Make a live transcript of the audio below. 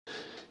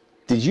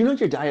Did you know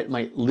your diet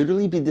might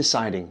literally be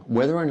deciding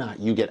whether or not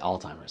you get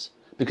Alzheimer's?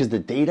 Because the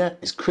data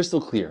is crystal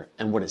clear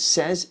and what it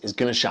says is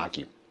going to shock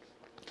you.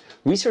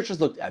 Researchers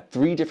looked at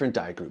 3 different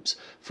diet groups.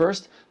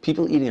 First,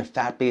 people eating a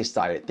fat-based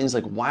diet, things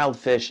like wild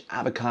fish,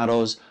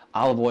 avocados,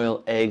 olive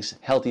oil, eggs,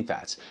 healthy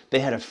fats. They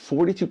had a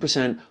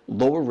 42%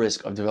 lower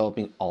risk of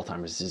developing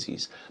Alzheimer's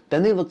disease.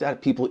 Then they looked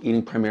at people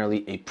eating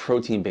primarily a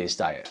protein-based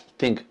diet.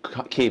 Think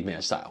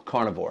caveman style,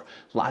 carnivore,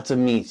 lots of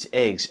meats,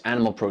 eggs,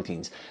 animal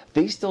proteins.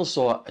 They still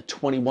saw a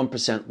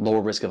 21%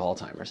 lower risk of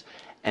Alzheimer's.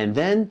 And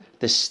then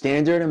the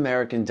standard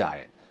American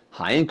diet,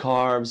 high in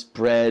carbs,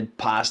 bread,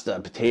 pasta,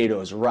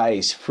 potatoes,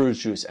 rice, fruit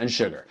juice, and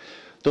sugar.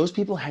 Those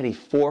people had a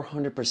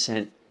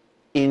 400%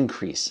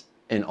 increase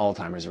in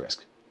Alzheimer's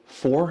risk.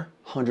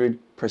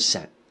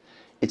 400%.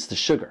 It's the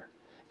sugar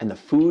and the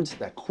foods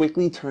that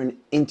quickly turn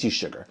into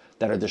sugar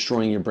that are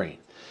destroying your brain.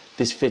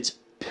 This fits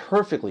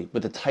perfectly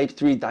with the type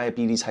 3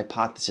 diabetes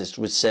hypothesis,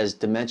 which says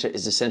dementia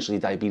is essentially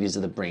diabetes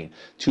of the brain.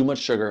 Too much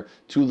sugar,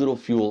 too little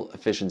fuel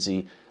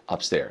efficiency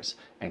upstairs.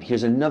 And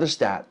here's another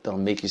stat that'll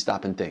make you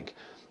stop and think.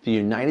 The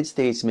United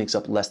States makes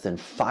up less than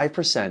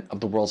 5% of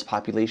the world's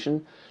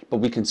population, but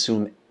we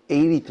consume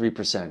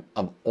 83%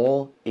 of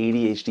all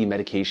ADHD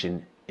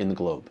medication in the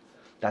globe.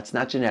 That's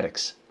not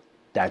genetics,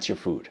 that's your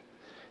food.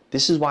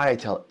 This is why I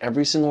tell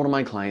every single one of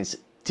my clients,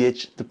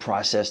 ditch the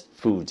processed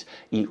foods.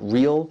 Eat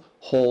real,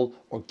 whole,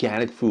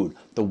 organic food.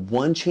 The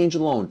one change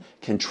alone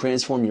can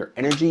transform your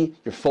energy,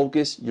 your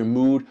focus, your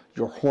mood,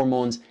 your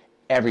hormones,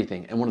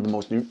 everything. And one of the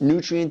most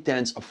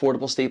nutrient-dense,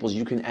 affordable staples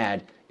you can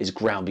add is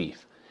ground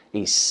beef.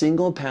 A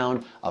single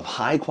pound of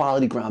high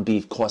quality ground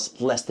beef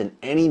costs less than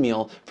any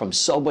meal from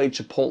Subway,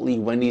 Chipotle,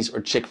 Wendy's, or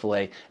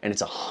Chick-fil-A, and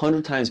it's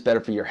 100 times better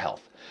for your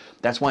health.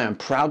 That's why I'm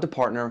proud to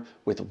partner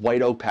with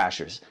White Oak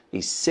Pastures, a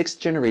 6th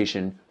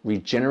generation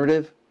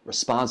regenerative,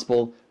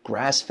 responsible,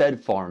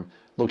 grass-fed farm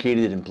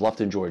located in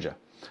Bluffton, Georgia.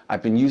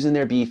 I've been using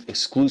their beef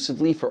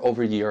exclusively for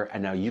over a year,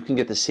 and now you can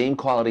get the same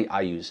quality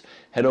I use.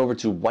 Head over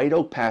to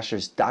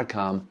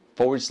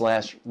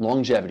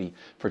whiteoakpastures.com/longevity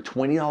for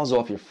 $20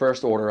 off your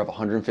first order of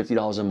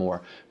 $150 or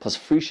more, plus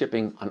free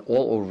shipping on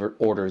all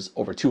orders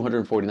over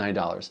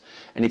 $249.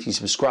 And if you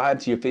subscribe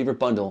to your favorite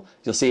bundle,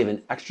 you'll save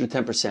an extra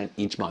 10%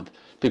 each month.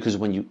 Because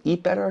when you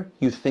eat better,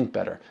 you think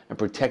better, and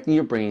protecting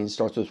your brain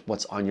starts with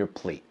what's on your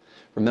plate.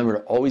 Remember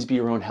to always be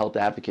your own health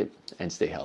advocate and stay healthy.